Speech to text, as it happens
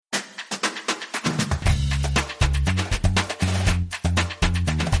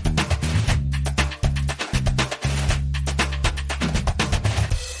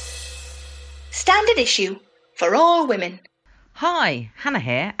Standard issue for all women. Hi, Hannah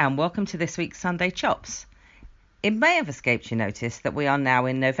here, and welcome to this week's Sunday Chops. It may have escaped your notice that we are now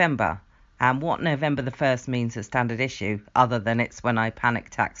in November, and what November the 1st means at Standard Issue, other than it's when I panic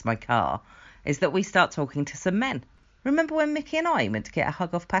tax my car, is that we start talking to some men. Remember when Mickey and I went to get a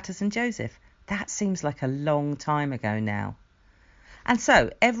hug off Patterson Joseph? That seems like a long time ago now. And so,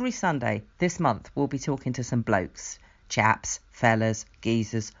 every Sunday this month, we'll be talking to some blokes, chaps, fellas,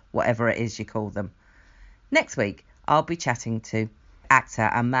 geezers, whatever it is you call them. Next week, I'll be chatting to actor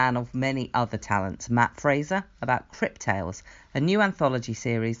and man of many other talents, Matt Fraser, about Crypt Tales, a new anthology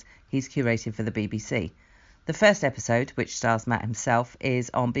series he's curated for the BBC. The first episode, which stars Matt himself, is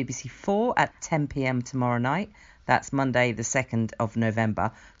on BBC 4 at 10 p.m. tomorrow night. That's Monday the 2nd of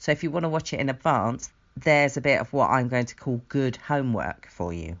November. So if you want to watch it in advance, there's a bit of what I'm going to call good homework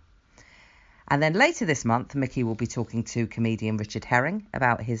for you. And then later this month, Mickey will be talking to comedian Richard Herring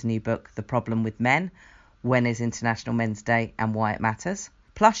about his new book, The Problem with Men, When is International Men's Day and Why It Matters.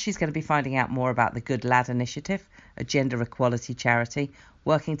 Plus, she's going to be finding out more about the Good Lad Initiative, a gender equality charity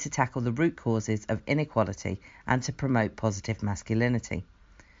working to tackle the root causes of inequality and to promote positive masculinity.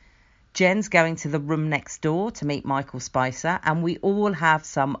 Jen's going to the room next door to meet Michael Spicer, and we all have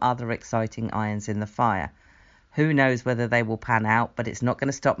some other exciting irons in the fire. Who knows whether they will pan out, but it's not going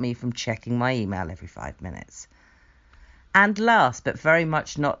to stop me from checking my email every 5 minutes. And last, but very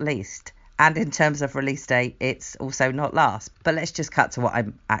much not least, and in terms of release date, it's also not last, but let's just cut to what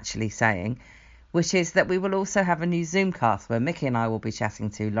I'm actually saying, which is that we will also have a new Zoomcast where Mickey and I will be chatting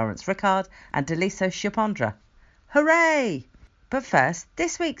to Lawrence Rickard and Deliso Shapondra. Hooray! But first,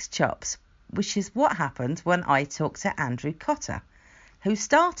 this week's Chops, which is what happened when I talked to Andrew Cotter, who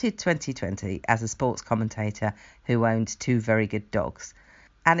started 2020 as a sports commentator who owned two very good dogs,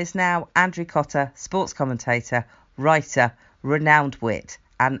 and is now Andrew Cotter, sports commentator, writer, renowned wit,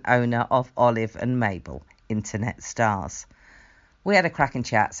 and owner of Olive and Mabel, internet stars. We had a cracking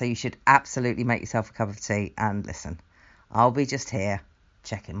chat, so you should absolutely make yourself a cup of tea and listen. I'll be just here,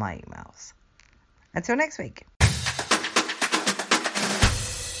 checking my emails. Until next week.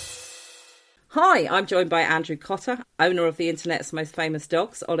 Hi, I'm joined by Andrew Cotter, owner of the internet's most famous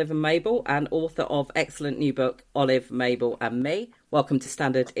dogs, Olive and Mabel, and author of excellent new book, Olive, Mabel and Me. Welcome to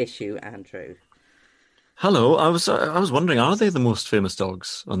Standard Issue, Andrew. Hello. I was wondering, are they the most famous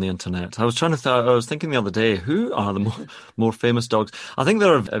dogs on the internet? I was thinking the other day, who are the more famous dogs? I think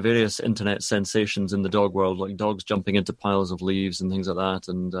there are various internet sensations in the dog world, like dogs jumping into piles of leaves and things like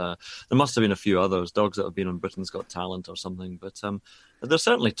that. And there must have been a few others, dogs that have been on Britain's Got Talent or something. But they're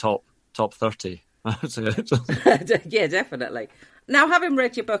certainly top 30. I would say. Yeah, definitely. Now, having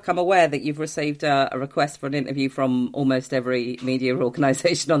read your book, I'm aware that you've received a request for an interview from almost every media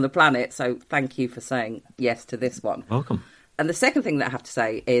organisation on the planet, so thank you for saying yes to this one. Welcome. And the second thing that I have to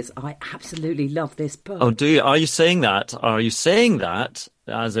say is I absolutely love this book. Oh, do you? Are you saying that? Are you saying that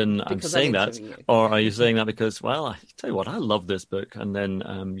as in because I'm saying that? Or are you saying that because, well, I tell you what, I love this book, and then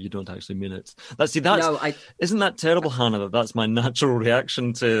you don't actually mean it? Isn't that terrible, Hannah, that's my natural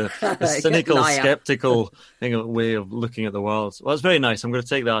reaction to the cynical, sceptical way of looking at the world? Well, it's very nice. I'm going to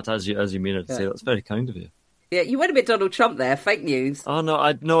take that as you mean it, to say that's very kind of you. Yeah, you went a bit Donald Trump there, fake news. Oh,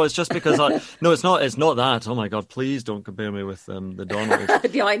 no, it's just because it's not that. Oh my God, please don't compare me with the Donald.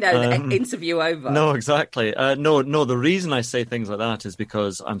 Yeah, I know, the interview over. No, exactly. No, the reason I say things like that is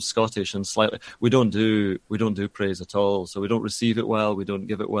because I'm Scottish and we don't do praise at all. So we don't receive it well, we don't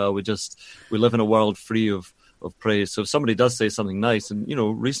give it well. We live in a world free of praise. So if somebody does say something nice, and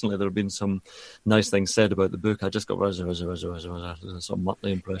recently there have been some nice things said about the book, I just got a sort of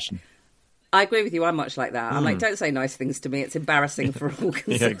Muttley impression. I agree with you. I'm much like that. I'm like, don't say nice things to me. It's embarrassing for all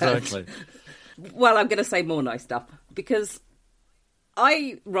concerned. Yeah, exactly. Well, I'm going to say more nice stuff because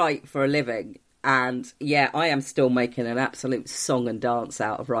I write for a living, and yeah, I am still making an absolute song and dance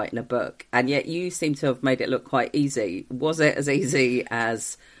out of writing a book. And yet you seem to have made it look quite easy. Was it as easy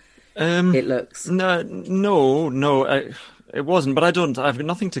as it looks? No, it wasn't. But I've got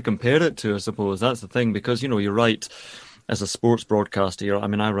nothing to compare it to, I suppose. That's the thing, because, you write as a sports broadcaster. I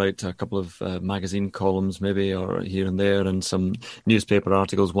mean, I write a couple of magazine columns maybe, or here and there, and some newspaper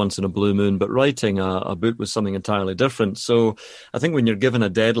articles once in a blue moon, but writing a book was something entirely different. So I think when you're given a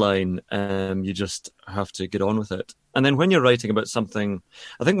deadline, you just have to get on with it. And then when you're writing about something,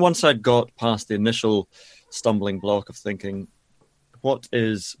 I think once I'd got past the initial stumbling block of thinking, what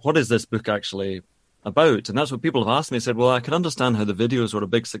is this book actually about? And that's what people have asked me. They said, well, I can understand how the videos were a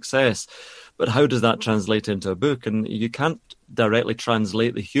big success, but how does that translate into a book? And you can't directly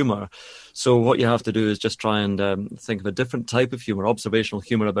translate the humour. So what you have to do is just try and think of a different type of humour, observational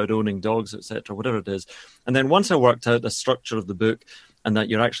humour about owning dogs, etc., whatever it is. And then once I worked out the structure of the book, and that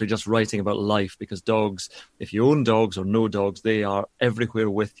you're actually just writing about life, because dogs, if you own dogs or no dogs, they are everywhere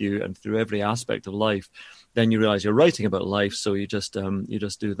with you and through every aspect of life. Then you realize you're writing about life, so you just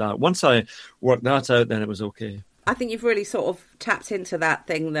do that. Once I worked that out, then it was okay. I think you've really sort of tapped into that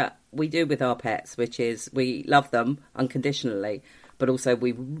thing that we do with our pets, which is we love them unconditionally, but also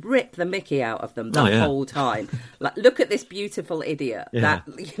we rip the mickey out of them the whole time. Like, look at this beautiful idiot. Yeah.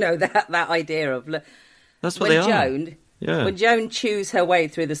 That idea of that's what they are. When Joan chews her way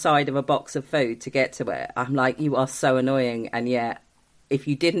through the side of a box of food to get to it, I'm like, you are so annoying, and yet, if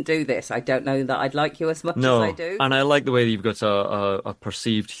you didn't do this, I don't know that I'd like you as much as I do. And I like the way that you've got a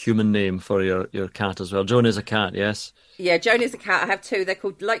perceived human name for your cat as well. Joan is a cat, yes? Yeah, Joan is a cat. I have two. They're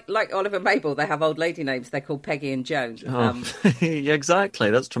called, like Oliver and Mabel, they have old lady names. They're called Peggy and Joan. Yeah,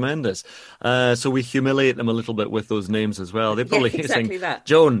 exactly. That's tremendous. So we humiliate them a little bit with those names as well. They probably exactly saying, that.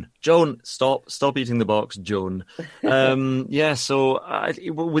 Joan, stop eating the box, Joan. They're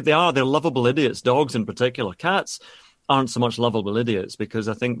lovable idiots, dogs in particular. Cats aren't so much lovable idiots, because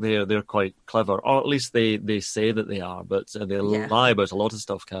I think they're quite clever, or at least they say that they are, but they lie about a lot of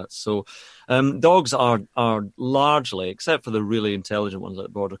stuff, cats. So dogs are largely, except for the really intelligent ones like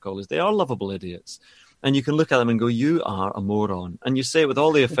border collies, they are lovable idiots. And you can look at them and go, you are a moron. And you say it with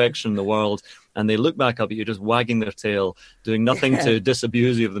all the affection in the world, and they look back up at you just wagging their tail, doing nothing to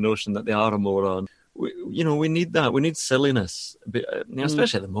disabuse you of the notion that they are a moron. We need that. We need silliness,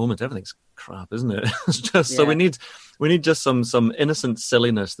 especially at the moment. Everything's crap, isn't it? It's just so we need just some innocent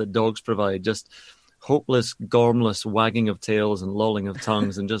silliness that dogs provide. Just hopeless, gormless wagging of tails and lolling of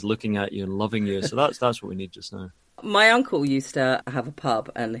tongues, and just looking at you and loving you. So that's what we need just now. My uncle used to have a pub,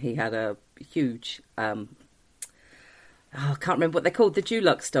 and he had a huge. I can't remember what they're called. The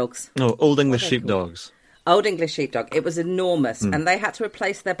Dulux dogs. No, Old English sheepdogs. Old English sheepdog. It was enormous, and they had to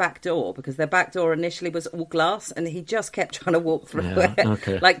replace their back door because their back door initially was all glass, and he just kept trying to walk through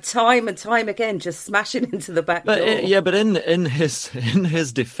it, like time and time again, just smashing into the back door. But in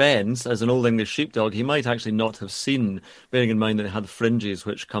his defence, as an Old English sheepdog, he might actually not have seen, bearing in mind that it had fringes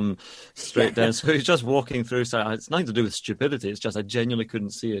which come straight down. So he's just walking through. So it's nothing to do with stupidity. It's just I genuinely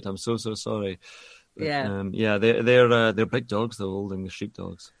couldn't see it. I'm so sorry. But, they're big dogs, though, Old English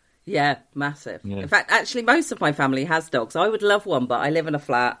sheepdogs. Yeah, massive. Yeah. In fact, actually, most of my family has dogs. I would love one, but I live in a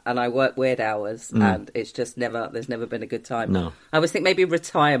flat and I work weird hours, and it's just there's never been a good time. No. I always think maybe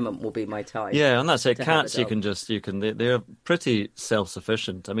retirement will be my time. Yeah, and that's it. Cats, they're pretty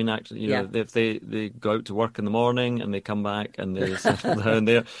self-sufficient. I mean, actually, if they go out to work in the morning and they come back and they settle down,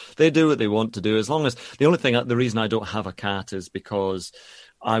 they do what they want to do. As long as, the reason I don't have a cat is because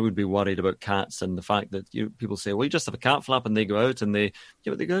I would be worried about cats and the fact that people say, well, you just have a cat flap, and they go out and they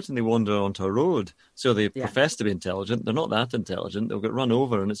go out and they wander onto a road. So they profess to be intelligent. They're not that intelligent. They'll get run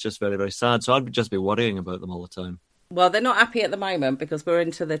over, and it's just very, very sad. So I'd just be worrying about them all the time. Well, they're not happy at the moment because we're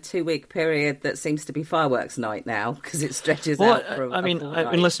into the 2-week period that seems to be fireworks night now, because it stretches out for a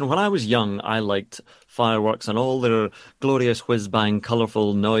fortnight. Listen, when I was young, I liked fireworks and all their glorious whiz-bang,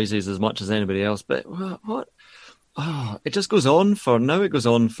 colourful noises as much as anybody else. But what? Oh, it just goes on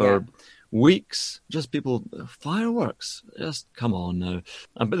for weeks. Just people, fireworks. Just come on now.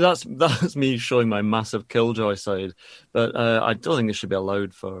 But that's me showing my massive killjoy side. But I don't think they should be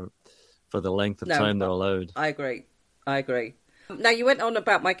allowed for the length of time they're allowed. I agree. Now, you went on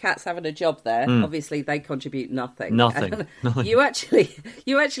about my cats having a job there. Obviously, they contribute nothing. Nothing. You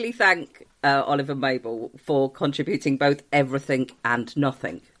actually thank Oliver and Mabel for contributing both everything and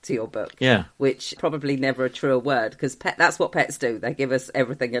nothing to your book. Yeah. Which probably never a truer word, because that's what pets do. They give us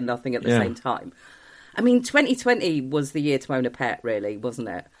everything and nothing at the same time. I mean, 2020 was the year to own a pet, really, wasn't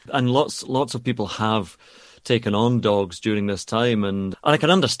it? And lots of people have taken on dogs during this time, and I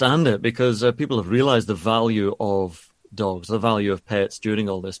can understand it, because people have realised the value of dogs, the value of pets during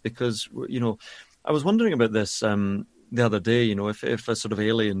all this, because, I was wondering about this the other day, if a sort of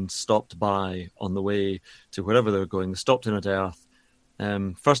alien stopped by on the way to wherever they were going, they stopped in at Earth.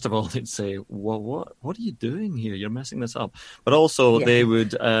 First of all, they'd say, well, what are you doing here? You're messing this up. But also they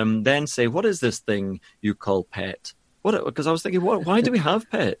would then say, what is this thing you call pet? Because I was thinking, why do we have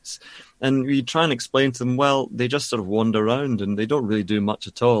pets? And we try and explain to them, well, they just sort of wander around and they don't really do much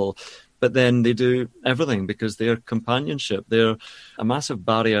at all. But then they do everything because they're companionship. They're a massive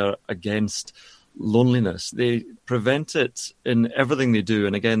barrier against loneliness. They prevent it in everything they do.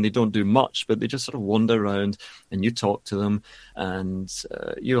 And again, they don't do much, but they just sort of wander around, and you talk to them, and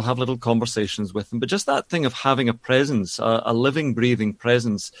you'll have little conversations with them. But just that thing of having a presence, a living, breathing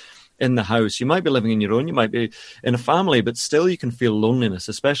presence in the house. You might be living in your own, you might be in a family, but still you can feel loneliness,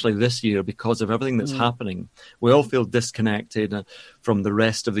 especially this year because of everything that's happening. We all feel disconnected from the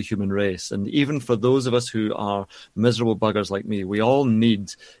rest of the human race. And even for those of us who are miserable buggers like me, we all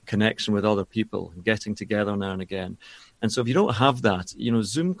need connection with other people, getting together now and again. And so if you don't have that,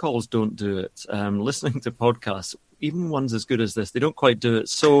 Zoom calls don't do it. Listening to podcasts, even ones as good as this, they don't quite do it.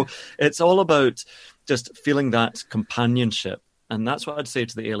 So it's all about just feeling that companionship. And that's what I'd say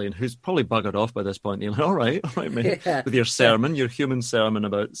to the alien, who's probably buggered off by this point. Alien, all right, mate, with your sermon, your human sermon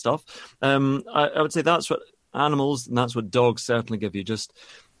about stuff. I would say that's what animals and that's what dogs certainly give you, just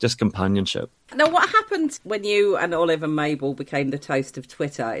companionship. Now, what happened when you and Olive and Mabel became the toast of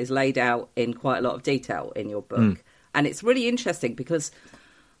Twitter is laid out in quite a lot of detail in your book. And it's really interesting because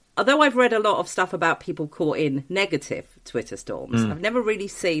although I've read a lot of stuff about people caught in negative Twitter storms, I've never really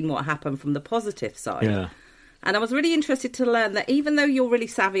seen what happened from the positive side. Yeah. And I was really interested to learn that even though you're really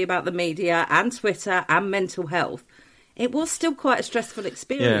savvy about the media and Twitter and mental health, it was still quite a stressful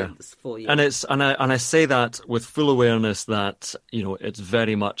experience for you. And I say that with full awareness that, it's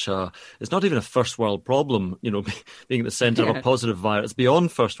very much it's not even a first world problem, being at the centre of a positive virus. It's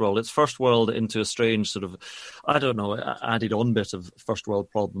beyond first world. It's first world into a strange sort of, added on bit of first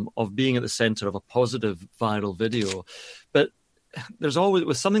world problem of being at the centre of a positive viral video. But there's always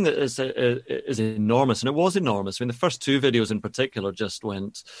with something that is enormous, and it was enormous. I mean, the first two videos in particular just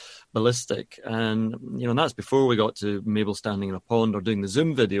went ballistic, and and that's before we got to Mabel standing in a pond or doing the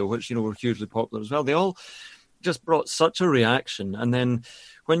Zoom video, which were hugely popular as well. They all just brought such a reaction, and then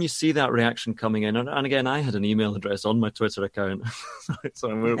when you see that reaction coming in, and again, I had an email address on my Twitter account. So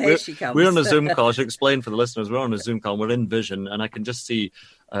we're on a Zoom call. I should explain for the listeners, we're on a Zoom call. We're in vision, and I can just see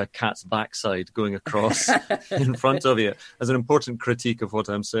a cat's backside going across in front of you as an important critique of what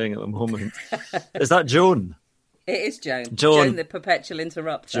I'm saying at the moment. Is that Joan? It is Joan. Joan, the perpetual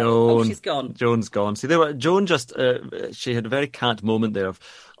interrupter. Joan, she's gone. Joan's gone. See, Joan just, she had a very cat moment there of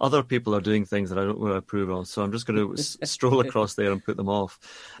other people are doing things that I don't really approve of. So I'm just going to stroll across there and put them off.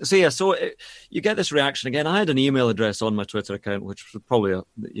 So you get this reaction again. I had an email address on my Twitter account, which was probably a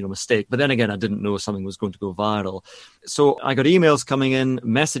mistake. But then again, I didn't know something was going to go viral. So I got emails coming in,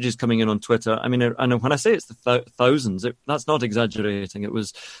 messages coming in on Twitter. I mean, and when I say it's the thousands, that's not exaggerating.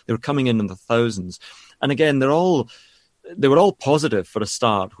 They were coming in the thousands. And again, they were all positive for a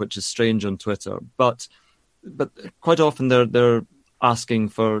start, which is strange on Twitter. But quite often they're asking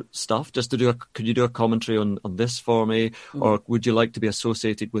for stuff, just to could you do a commentary on this for me? Or would you like to be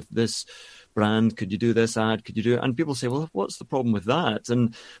associated with this brand? Could you do this ad? Could you do it? And people say, well, what's the problem with that?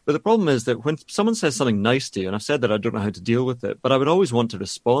 But the problem is that when someone says something nice to you, and I've said that I don't know how to deal with it, but I would always want to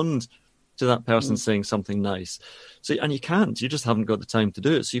respond to that person saying something nice. So, and you can't, you just haven't got the time to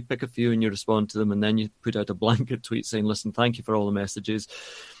do it. So you pick a few and you respond to them, and then you put out a blanket tweet saying, listen, thank you for all the messages.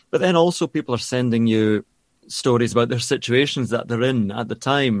 But then also people are sending you stories about their situations that they're in at the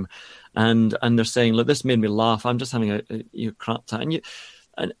time. And they're saying, look, this made me laugh. I'm just having a crap time.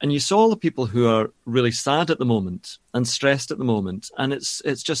 And you saw all the people who are really sad at the moment and stressed at the moment. And it's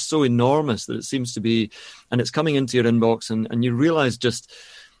just so enormous that it seems to be, and it's coming into your inbox, and you realize just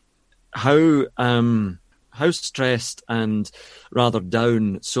how stressed and rather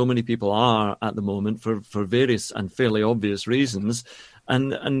down so many people are at the moment for various and fairly obvious reasons.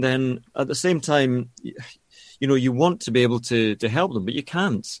 And then at the same time, you want to be able to help them, but you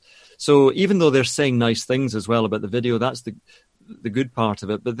can't. So even though they're saying nice things as well about the video, that's the good part of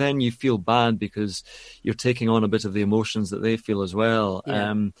it. But then you feel bad because you're taking on a bit of the emotions that they feel as well.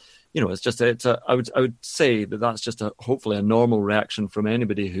 Yeah. I would say that's just hopefully a normal reaction from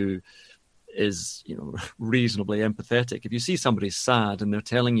anybody who is, reasonably empathetic. If you see somebody sad and they're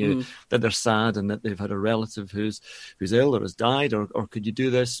telling you that they're sad and that they've had a relative who's ill or has died, or could you do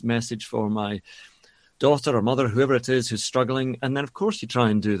this message for my daughter or mother, whoever it is who's struggling, and then of course you try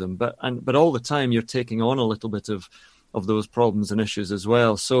and do them. But all the time you're taking on a little bit of those problems and issues as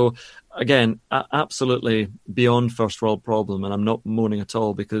well. So again, absolutely beyond first world problem, and I'm not moaning at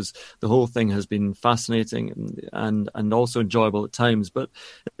all because the whole thing has been fascinating and also enjoyable at times, but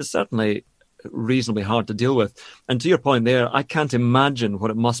it's certainly reasonably hard to deal with. And to your point there, I can't imagine what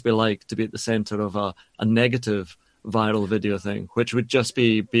it must be like to be at the centre of a negative viral video thing, which would just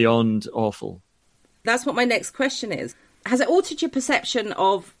be beyond awful. That's what my next question is. Has it altered your perception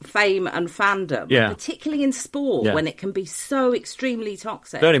of fame and fandom, particularly in sport, when it can be so extremely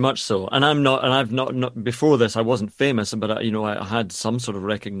toxic? Very much so. And I've not before this, I wasn't famous, but I had some sort of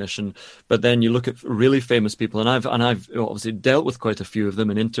recognition. But then you look at really famous people, and I've obviously dealt with quite a few of them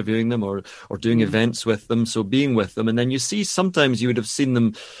and interviewing them or doing events with them. So being with them, and then you see sometimes you would have seen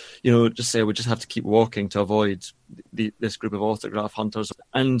them, just say, we just have to keep walking to avoid this group of autograph hunters,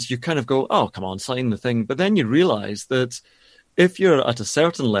 and you kind of go, oh, come on, sign the thing. But then you realise that if you're at a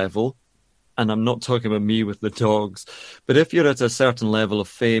certain level, and I'm not talking about me with the dogs, but if you're at a certain level of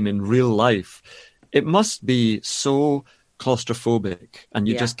fame in real life, it must be so claustrophobic, and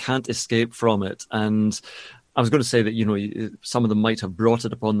you just can't escape from it. And I was going to say that, you know, some of them might have brought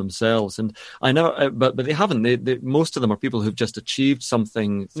it upon themselves, and I know, but they haven't. Most of them are people who've just achieved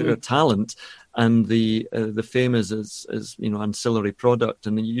something through their talent, and the fame is you know, ancillary product,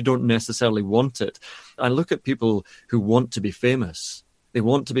 and you don't necessarily want it. I look at people who want to be famous. They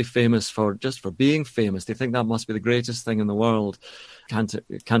want to be famous for being famous. They think that must be the greatest thing in the world. Can't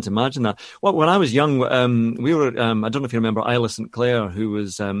imagine that. Well, when I was young, we were. I don't know if you remember Isla St. Clair, who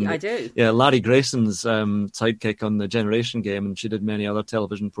was. I do. Yeah, Larry Grayson's sidekick on the Generation Game, and she did many other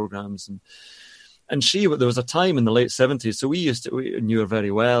television programs. And she, there was a time in the late 70s, so we knew her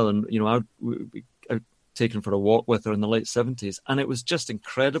very well, and you know, I'd taken for a walk with her in the late 70s, and it was just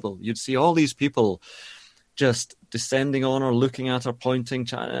incredible. You'd see all these people just descending on her, looking at her, pointing,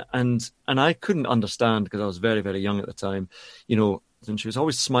 and I couldn't understand, because I was very, very young at the time, you know, and she was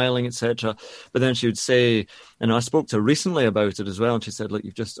always smiling, etc. But then she would say, and I spoke to her recently about it as well, and she said, look,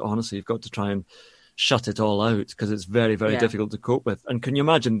 you've got to try and shut it all out, because it's very, very difficult to cope with. And can you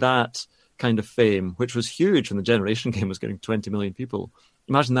imagine that kind of fame, which was huge when the Generation Game was getting 20 million people?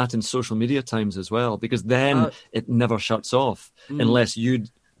 Imagine that in social media times as well, because then it never shuts off unless you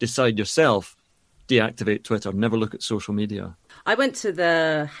decide yourself, deactivate Twitter, never look at social media. I went to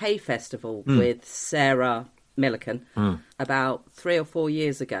the Hay Festival with Sarah Millican about 3 or 4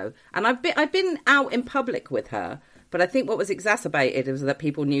 years ago, and I've been out in public with her, but I think what was exacerbated was that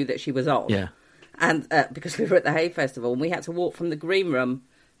people knew that she was on. Yeah. And because we were at the Hay Festival, and we had to walk from the green room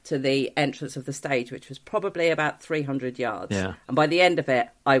to the entrance of the stage, which was probably about 300 yards. Yeah. And by the end of it,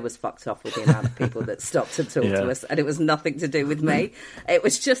 I was fucked off with the amount of people that stopped to talk to us, and it was nothing to do with me. It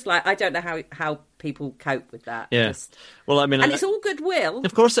was just like, I don't know how people cope with that. Yeah. Well, I mean, and it's all goodwill.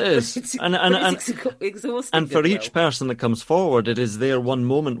 Of course it is. It's exhausting. And for each person that comes forward, it is their one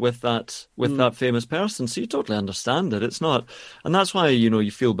moment with that famous person. So you totally understand it. It's not, and that's why, you know,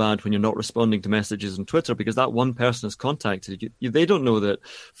 you feel bad when you're not responding to messages on Twitter, because that one person has contacted you. They don't know that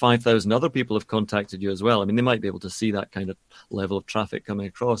 5,000 other people have contacted you as well. I mean, they might be able to see that kind of level of traffic coming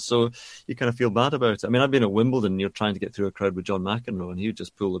across. So you kind of feel bad about it. I mean, I've been at Wimbledon, you're trying to get through a crowd with John McEnroe, and he would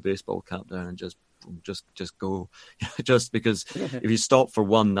just pull the baseball cap down and just go, just because if you stop for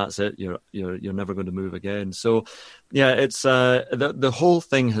one, that's it. You're never going to move again. So yeah, it's the whole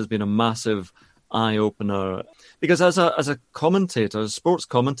thing has been a massive eye opener, because as a commentator, as a sports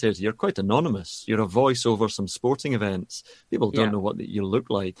commentator, you're quite anonymous. You're a voice over some sporting events. People don't know what you look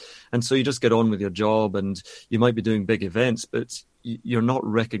like, and so you just get on with your job, and you might be doing big events, but you're not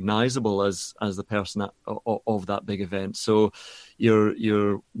recognizable as the person of that big event. So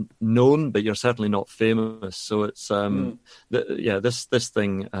you're known, but you're certainly not famous. So it's this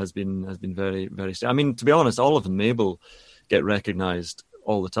thing has been very, very. I mean, to be honest, Olive and Mabel get recognized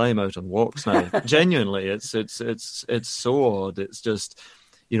all the time out on walks now. Genuinely, it's so odd. It's just,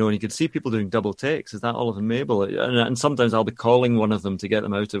 you know, and you can see people doing double takes. Is that Olive and Mabel? And sometimes I'll be calling one of them to get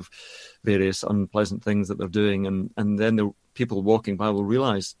them out of various unpleasant things that they're doing, and then the people walking by will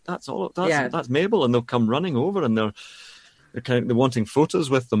realise that's Mabel, and they'll come running over, and they're wanting photos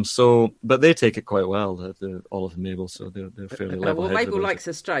with them. So, but they take it quite well, the Olive and Mabel. So they're fairly level-headed. Well, Mabel likes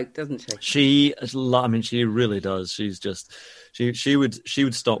a stroke, doesn't she? She really does. She's just she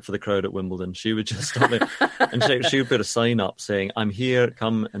would stop for the crowd at Wimbledon. She would just stop there, and she would put a sign up saying, "I'm here.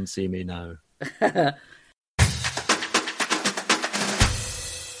 Come and see me now."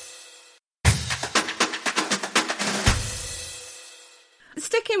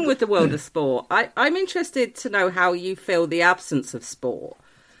 Sticking with the world of sport, I'm interested to know how you feel the absence of sport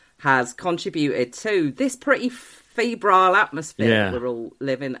has contributed to this pretty febrile atmosphere we're all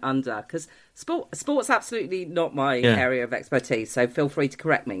living under. Because sport's absolutely not my area of expertise, so feel free to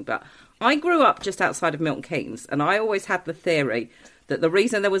correct me. But I grew up just outside of Milton Keynes, and I always had the theory that the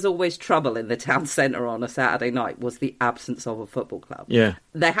reason there was always trouble in the town centre on a Saturday night was the absence of a football club. Yeah,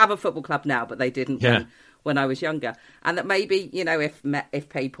 they have a football club now, but they didn't when I was younger. And that maybe, you know, if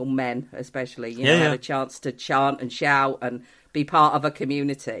people, men especially, had a chance to chant and shout and be part of a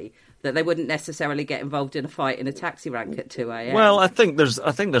community, that they wouldn't necessarily get involved in a fight in a taxi rank at 2 a.m. Well, I think there's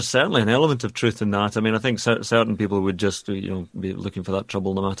certainly an element of truth in that. I mean, I think certain people would just, be looking for that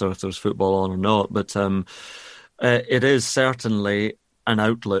trouble no matter if there's football on or not. But it is certainly an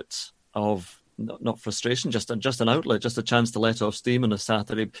outlet of not frustration, just an outlet, just a chance to let off steam on a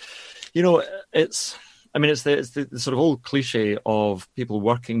Saturday. You know, I mean, it's the sort of old cliche of people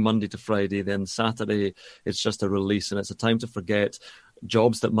working Monday to Friday, then Saturday it's just a release and it's a time to forget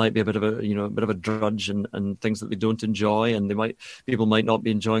jobs that might be a bit of a drudge and things that they don't enjoy, and people might not be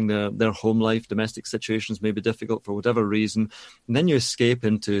enjoying their home life. Domestic situations may be difficult for whatever reason, and then you escape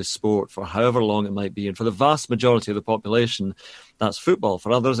into sport for however long it might be. And for the vast majority of the population, that's football.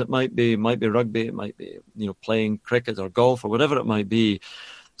 For others, it might be rugby, it might be playing cricket or golf or whatever it might be.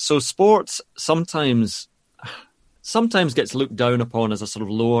 So sports sometimes gets looked down upon as a sort of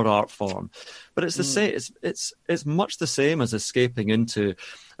lower art form, but it's the same. It's much the same as escaping into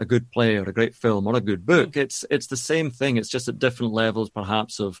a good play or a great film or a good book. It's the same thing. It's just at different levels,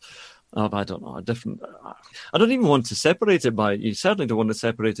 perhaps of I don't know, a different. I don't even want to separate it by. You certainly don't want to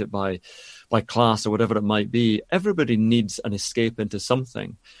separate it by class or whatever it might be. Everybody needs an escape into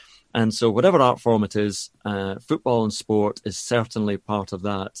something. And so whatever art form it is, football and sport is certainly part of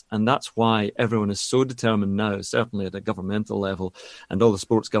that. And that's why everyone is so determined now, certainly at a governmental level and all the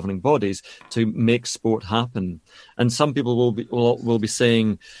sports governing bodies, to make sport happen. And some people will be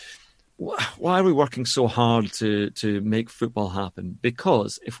saying, why are we working so hard to make football happen?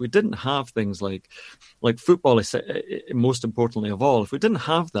 Because if we didn't have things like football, most importantly of all, if we didn't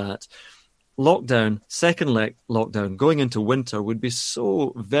have that, lockdown, second lockdown, going into winter would be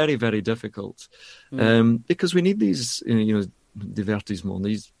so very, very difficult, because we need these,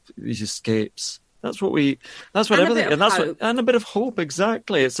 divertissements, these escapes. That's what everything, and a bit of hope.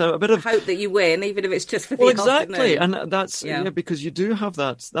 Exactly, it's a bit of hope that you win, even if it's just for the exactly, afternoon. And that's because you do have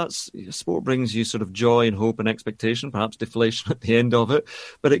that. That's sport brings you sort of joy and hope and expectation, perhaps deflation at the end of it,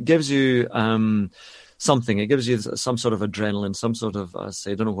 but it gives you something. It gives you some sort of adrenaline, some sort of, I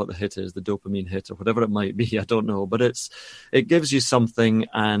don't know what the hit is, the dopamine hit or whatever it might be. I don't know, but it gives you something.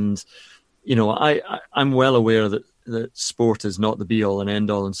 And, I'm well aware that sport is not the be all and end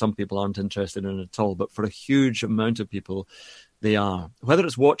all, and some people aren't interested in it at all. But for a huge amount of people, they are. Whether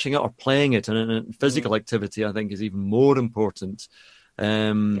it's watching it or playing it, and physical activity, I think, is even more important.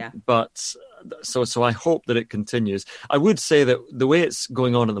 But so I hope that it continues. I would say that the way it's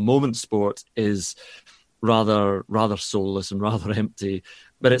going on at the moment, sport is rather soulless and rather empty,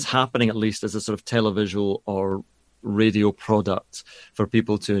 but it's happening at least as a sort of televisual or radio product for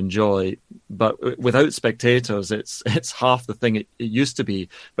people to enjoy. But without spectators, it's half the thing it used to be,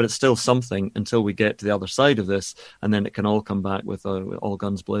 but it's still something until we get to the other side of this, and then it can all come back with all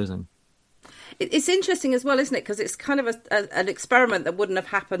guns blazing. It's interesting as well, isn't it? Because it's kind of an experiment that wouldn't have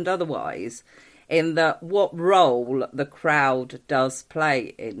happened otherwise, in that what role the crowd does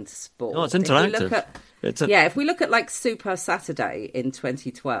play in sport. Oh, it's interactive. If we look at like Super Saturday in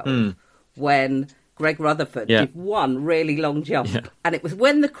 2012, when Greg Rutherford did one really long jump, and it was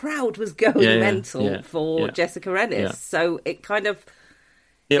when the crowd was going mental for Jessica Ennis. So it kind of...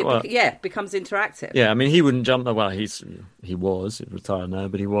 becomes interactive. Yeah, I mean, he wouldn't jump. Well, he's retired now,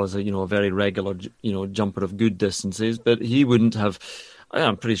 but he was a very regular, jumper of good distances. But he wouldn't have.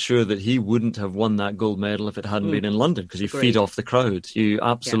 I'm pretty sure that he wouldn't have won that gold medal if it hadn't been in London, because you feed off the crowd. You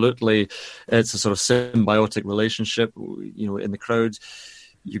absolutely, it's a sort of symbiotic relationship. In the crowd,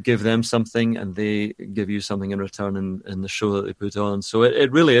 you give them something and they give you something in return in the show that they put on. So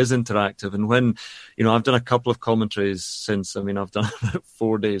it really is interactive. And when, I've done a couple of commentaries since, I've done about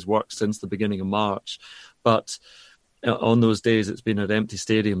 4 days work since the beginning of March, but on those days it's been at empty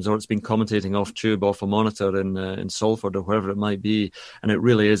stadiums, or it's been commentating off tube, off a monitor in Salford or wherever it might be. And it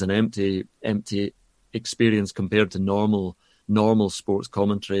really is an empty experience compared to normal sports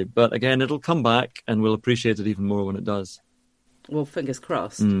commentary. But again, it'll come back and we'll appreciate it even more when it does. Well, fingers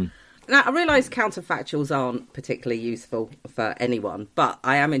crossed. Now, I realise counterfactuals aren't particularly useful for anyone, but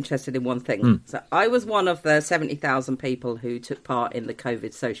I am interested in one thing. So I was one of the 70,000 people who took part in the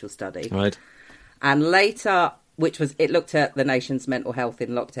COVID social study. Right. And later, it looked at the nation's mental health in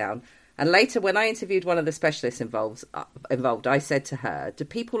lockdown. And later, when I interviewed one of the specialists involved, I said to her, do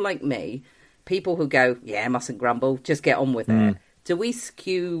people like me, people who go, mustn't grumble, just get on with it, do we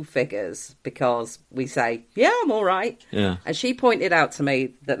skew figures because we say, I'm all right? Yeah. And she pointed out to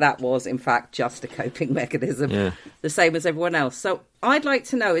me that was, in fact, just a coping mechanism, the same as everyone else. So I'd like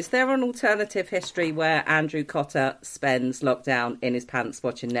to know, is there an alternative history where Andrew Cotter spends lockdown in his pants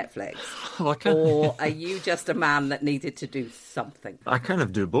watching Netflix? Or are you just a man that needed to do something? I kind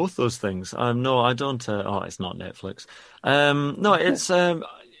of do both those things. No, I don't. It's not Netflix. No, it's...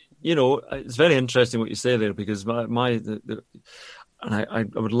 it's very interesting what you say there, because I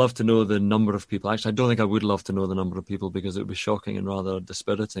would love to know the number of people. Actually, I don't think I would love to know the number of people, because it would be shocking and rather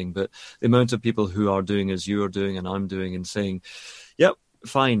dispiriting. But the amount of people who are doing as you are doing and I'm doing and saying, yep,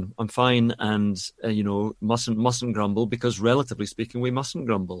 fine. I'm fine, and mustn't grumble, because relatively speaking, we mustn't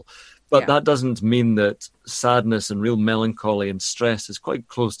grumble. But that doesn't mean that sadness and real melancholy and stress is quite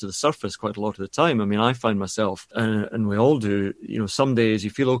close to the surface quite a lot of the time. I mean, I find myself, and we all do, some days you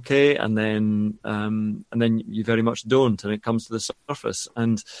feel okay, and then you very much don't, and it comes to the surface.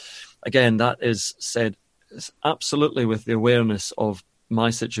 And again, that is said absolutely with the awareness of my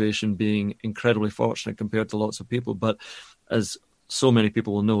situation being incredibly fortunate compared to lots of people. But as so many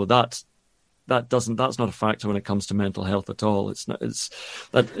people will know, that's not a factor when it comes to mental health at all. It's not.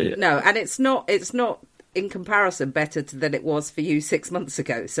 No, and it's not in comparison better than it was for you 6 months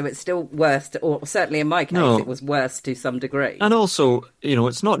ago. So it's still worse, or certainly in my case, it was worse to some degree. And also,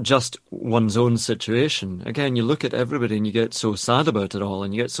 it's not just one's own situation. Again, you look at everybody and you get so sad about it all,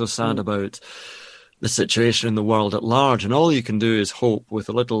 and you get so sad about the situation in the world at large, and all you can do is hope with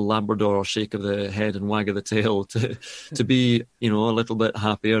a little Labrador shake of the head and wag of the tail to be, a little bit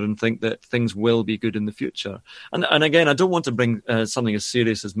happier and think that things will be good in the future. And again, I don't want to bring something as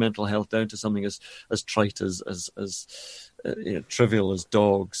serious as mental health down to something as trite as trivial as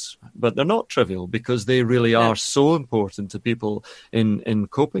dogs, but they're not trivial, because they really are so important to people in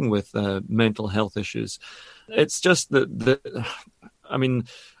coping with mental health issues. It's just that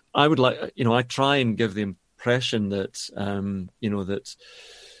I would like, I try and give the impression that, that,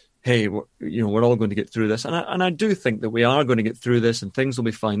 hey, we're all going to get through this. And I do think that we are going to get through this and things will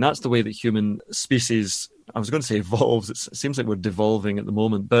be fine. That's the way that human species, I was going to say evolves. It seems like we're devolving at the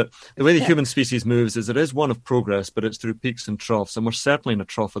moment. But the way the human species moves is it is one of progress, but it's through peaks and troughs. And we're certainly in a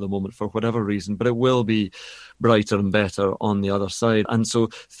trough at the moment for whatever reason, but it will be brighter and better on the other side. And so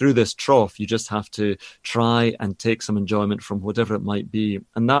through this trough, you just have to try and take some enjoyment from whatever it might be.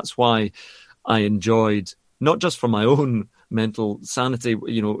 And that's why I enjoyed, not just for my own mental sanity,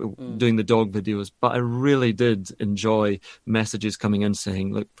 doing the dog videos, but I really did enjoy messages coming in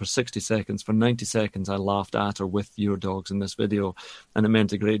saying, look, for 60 seconds, for 90 seconds, I laughed at or with your dogs in this video, and it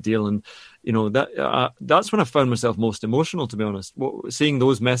meant a great deal. And, that's when I found myself most emotional, to be honest, seeing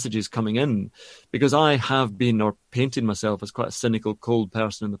those messages coming in, because I have been, or painted myself as quite a cynical, cold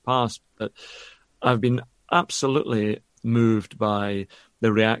person in the past, but I've been absolutely moved by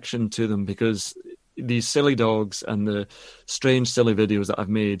the reaction to them, because these silly dogs and the strange, silly videos that I've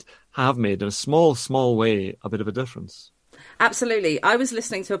made have made, in a small, small way, a bit of a difference. Absolutely. I was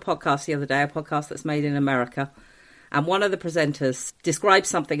listening to a podcast the other day, a podcast that's made in America, and one of the presenters described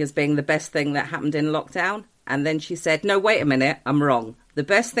something as being the best thing that happened in lockdown. And then she said, no, wait a minute, I'm wrong. The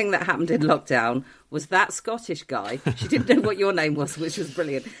best thing that happened in lockdown was that Scottish guy. She didn't know what your name was, which was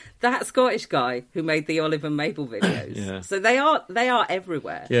brilliant. That Scottish guy who made the Olive and Mabel videos. Yeah. So they are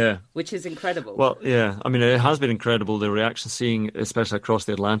everywhere. Yeah. Which is incredible. Well, yeah. I mean, it has been incredible, the reaction, seeing, especially across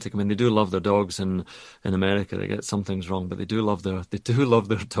the Atlantic. I mean, they do love their dogs in America. They get some things wrong, but they do love their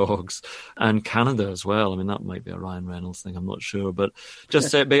dogs. And Canada as well. I mean, that might be a Ryan Reynolds thing, I'm not sure. But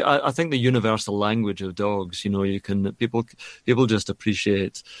just I think the universal language of dogs, people just appreciate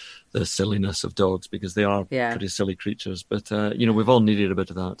the silliness of dogs, because they are pretty silly creatures. But, we've all needed a bit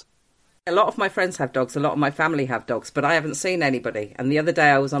of that. A lot of my friends have dogs, a lot of my family have dogs, but I haven't seen anybody. And the other day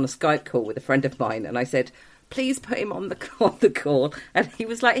I was on a Skype call with a friend of mine, and I said, please put him on the call. And he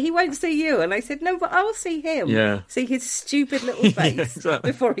was like, he won't see you. And I said, no, but I'll see him. Yeah. See his stupid little face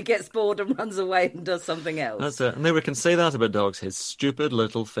exactly. before he gets bored and runs away and does something else. That's it. And we can say that about dogs, his stupid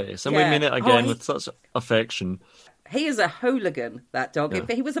little face. And we mean it again with such affection. He is a hooligan, that dog. Yeah.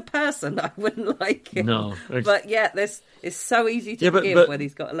 If he was a person, I wouldn't like him. No. But this is so easy to forgive when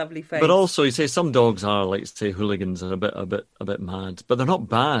he's got a lovely face. But also, you say some dogs are, like, say, hooligans and a bit mad, but they're not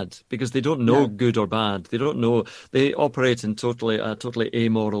bad, because they don't know good or bad. They don't know. They operate in a totally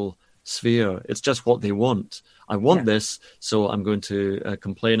amoral sphere. It's just what they want. I want this, so I'm going to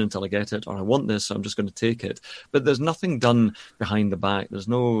complain until I get it, or I want this, so I'm just going to take it. But there's nothing done behind the back. There's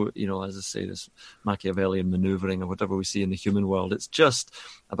no, as I say, this Machiavellian manoeuvring or whatever we see in the human world. It's just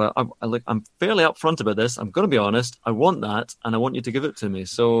about, I'm fairly upfront about this. I'm going to be honest. I want that, and I want you to give it to me.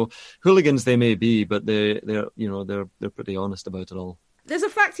 So hooligans they may be, but they're pretty honest about it all. There's a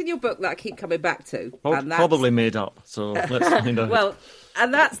fact in your book that I keep coming back to. And that's... Probably made up, so let's find out. Well,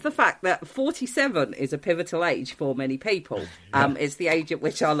 and that's the fact that 47 is a pivotal age for many people. It's the age at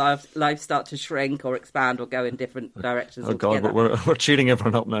which our lives start to shrink or expand or go in different directions altogether. God, we're cheating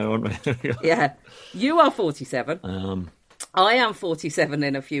everyone up now, aren't we? Yeah. You are 47. I am 47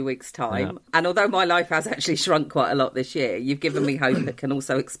 in a few weeks' time. Yeah. And although my life has actually shrunk quite a lot this year, you've given me hope that can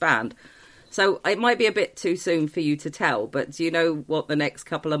also expand. So it might be a bit too soon for you to tell, but do you know what the next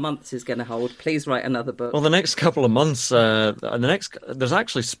couple of months is going to hold? Please write another book. Well, the next couple of months, there's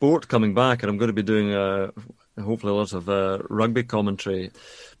actually sport coming back, and I'm going to be doing hopefully a lot of rugby commentary.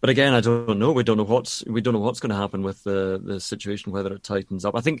 But again, I don't know. We don't know what's going to happen with the situation, whether it tightens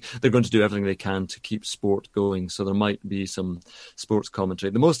up. I think they're going to do everything they can to keep sport going. So there might be some sports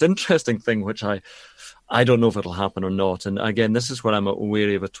commentary. The most interesting thing, which I don't know if it'll happen or not. And again, this is where I'm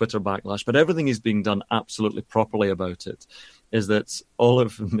wary of a Twitter backlash, but everything is being done absolutely properly about it, is that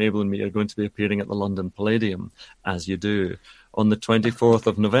Olive, Mabel and me are going to be appearing at the London Palladium, as you do, on the 24th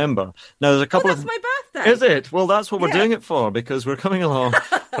of November. Now, there's a couple that's of... my birthday. Is it? Well, that's what we're doing it for, because we're coming along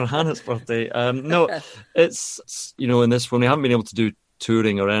for Hannah's birthday. No, it's, in this, when we haven't been able to do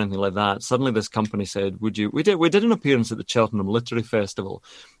touring or anything like that, suddenly this company said, would you... We did an appearance at the Cheltenham Literary Festival,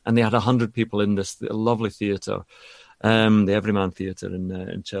 and they had 100 people in this lovely theatre, the Everyman Theatre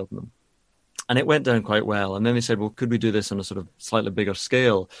in Cheltenham. And it went down quite well. And then they said, well, could we do this on a sort of slightly bigger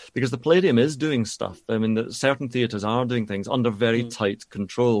scale? Because the Palladium is doing stuff. I mean, certain theatres are doing things under very tight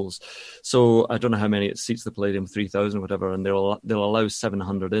controls. So I don't know how many it seats the Palladium, 3,000 or whatever, and they'll allow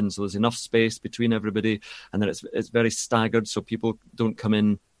 700 in. So there's enough space between everybody. And then it's very staggered, so people don't come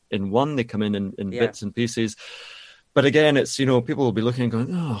in one, they come in bits and pieces. But again, it's, people will be looking and going,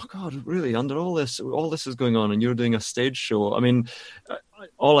 oh, God, really, under all this is going on, and you're doing a stage show. I mean,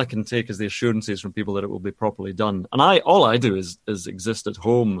 all I can take is the assurances from people that it will be properly done. And all I do is exist at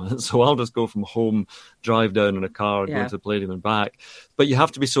home. So I'll just go from home, drive down in a car, go to the Palladium and back. But you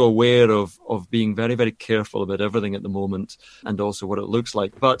have to be so aware of being very, very careful about everything at the moment, and also what it looks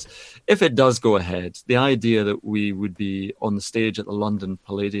like. But if it does go ahead, the idea that we would be on the stage at the London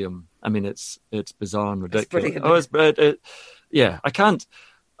Palladium, I mean, it's bizarre and ridiculous.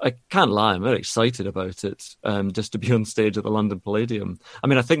 I can't lie. I'm very excited about it, just to be on stage at the London Palladium. I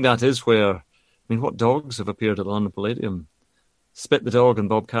mean, I think that is where... what dogs have appeared at the London Palladium? Spit the Dog and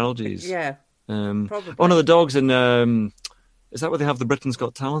Bob Carolgees. Yeah, probably. One of the dogs in... is that where they have the Britain's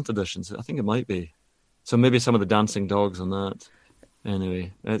Got Talent editions? I think it might be. So maybe some of the dancing dogs on that.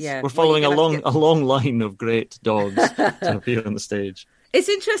 Anyway, we're following a long line of great dogs to appear on the stage. It's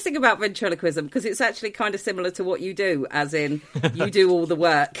interesting about ventriloquism because it's actually kind of similar to what you do, as in you do all the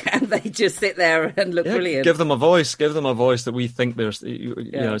work and they just sit there and look brilliant. Give them a voice that we think there's,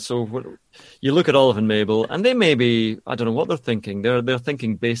 so you look at Olive and Mabel and they may be, I don't know what they're thinking. They're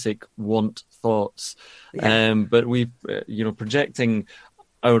thinking basic want thoughts. But we, projecting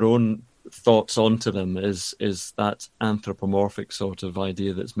our own thoughts onto them is that anthropomorphic sort of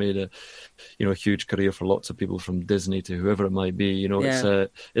idea that's made a huge career for lots of people, from Disney to whoever it might be.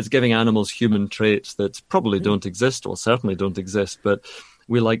 It's giving animals human traits that probably don't exist, or certainly don't exist, but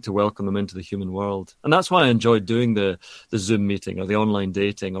we like to welcome them into the human world. And that's why I enjoyed doing the Zoom meeting or the online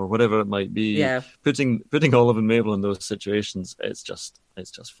dating or whatever it might be. Putting Olive and Mabel in those situations, it's just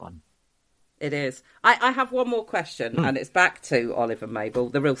fun. It is. I have one more question, and it's back to Olive and Mabel,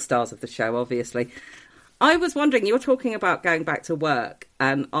 the real stars of the show, obviously. I was wondering, you're talking about going back to work,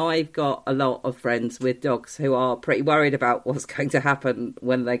 and I've got a lot of friends with dogs who are pretty worried about what's going to happen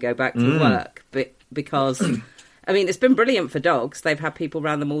when they go back to work, because, I mean, it's been brilliant for dogs. They've had people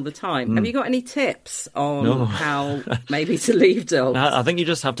around them all the time. Have you got any tips on how maybe to leave dogs? I think you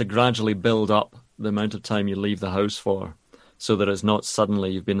just have to gradually build up the amount of time you leave the house for, so that it's not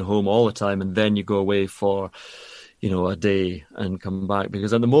suddenly you've been home all the time and then you go away for, a day and come back.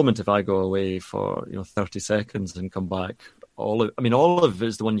 Because at the moment, if I go away for, 30 seconds and come back, Olive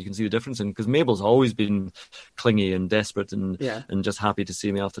is the one you can see the difference in, because Mabel's always been clingy and desperate and just happy to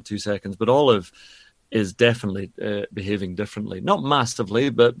see me after 2 seconds. But Olive is definitely behaving differently. Not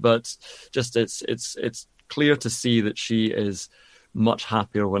massively, but just it's clear to see that she is much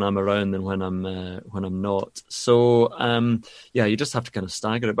happier when I'm around than when I'm not. So you just have to kind of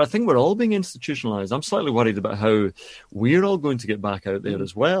stagger it. But I think we're all being institutionalized. I'm slightly worried about how we're all going to get back out there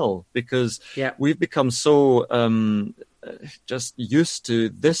as well, because we've become so just used to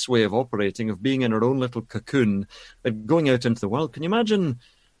this way of operating, of being in our own little cocoon, and going out into the world. Can you imagine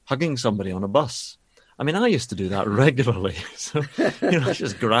hugging somebody on a bus? I mean, I used to do that regularly. So I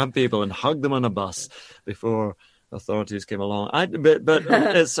just grab people and hug them on a bus before authorities came along.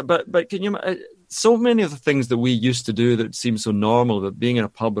 But can you? So many of the things that we used to do that seem so normal, about being in a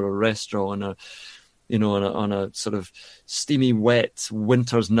pub or a restaurant, on a sort of steamy, wet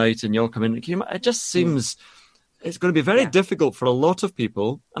winter's night, and you all come in. It just seems it's going to be very difficult for a lot of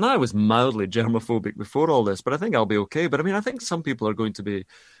people. And I was mildly germophobic before all this, but I think I'll be okay. But I mean, I think some people are going to be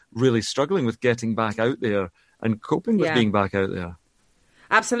really struggling with getting back out there and coping with being back out there.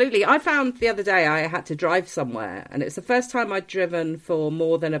 Absolutely. I found the other day I had to drive somewhere, and it's the first time I'd driven for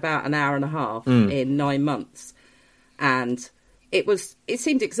more than about an hour and a half in 9 months. And it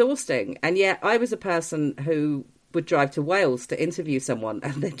seemed exhausting. And yet I was a person who would drive to Wales to interview someone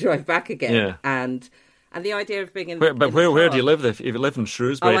and then drive back again. Yeah. And And the idea of being in But in where the do you car- live? If you live in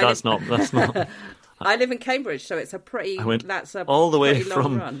Shrewsbury, I that's not. I live in Cambridge, so it's a pretty. I went That's a all the way pretty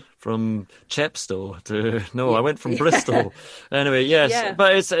long run. from Chepstow to Yeah. I went from Bristol. Anyway, yes, Yeah.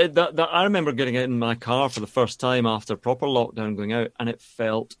 but it's I remember getting in my car for the first time after proper lockdown, going out, and it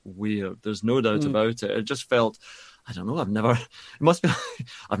felt weird. There's no doubt about it. It just felt. I don't know. It must be.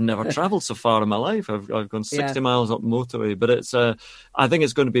 I've never travelled so far in my life. I've gone 60 miles up motorway, but it's. I think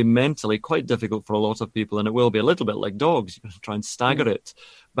it's going to be mentally quite difficult for a lot of people, and it will be a little bit like dogs. You try and stagger it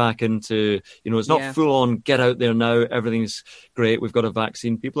back into. It's not full on. Get out there now. Everything's great. We've got a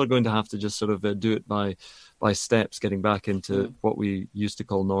vaccine. People are going to have to just sort of do it by steps, getting back into what we used to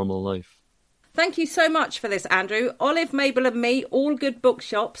call normal life. Thank you so much for this, Andrew. Olive, Mabel and me, all good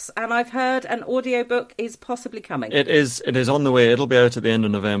bookshops, and I've heard an audiobook is possibly coming. It is on the way. It'll be out at the end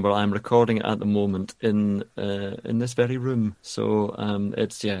of November. I'm recording it at the moment in this very room. So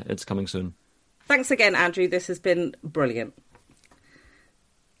it's coming soon. Thanks again, Andrew. This has been brilliant.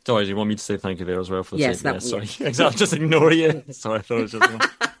 Sorry, do you want me to say thank you there as well for the Yes, sake? Sorry. Exactly. Just ignore you. Sorry, I thought you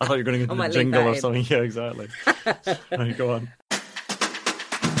were going to do a leave jingle that or in. something. Yeah, exactly. Right, go on.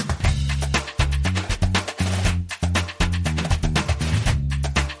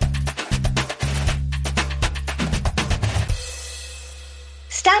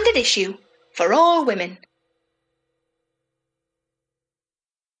 Standard issue for all women.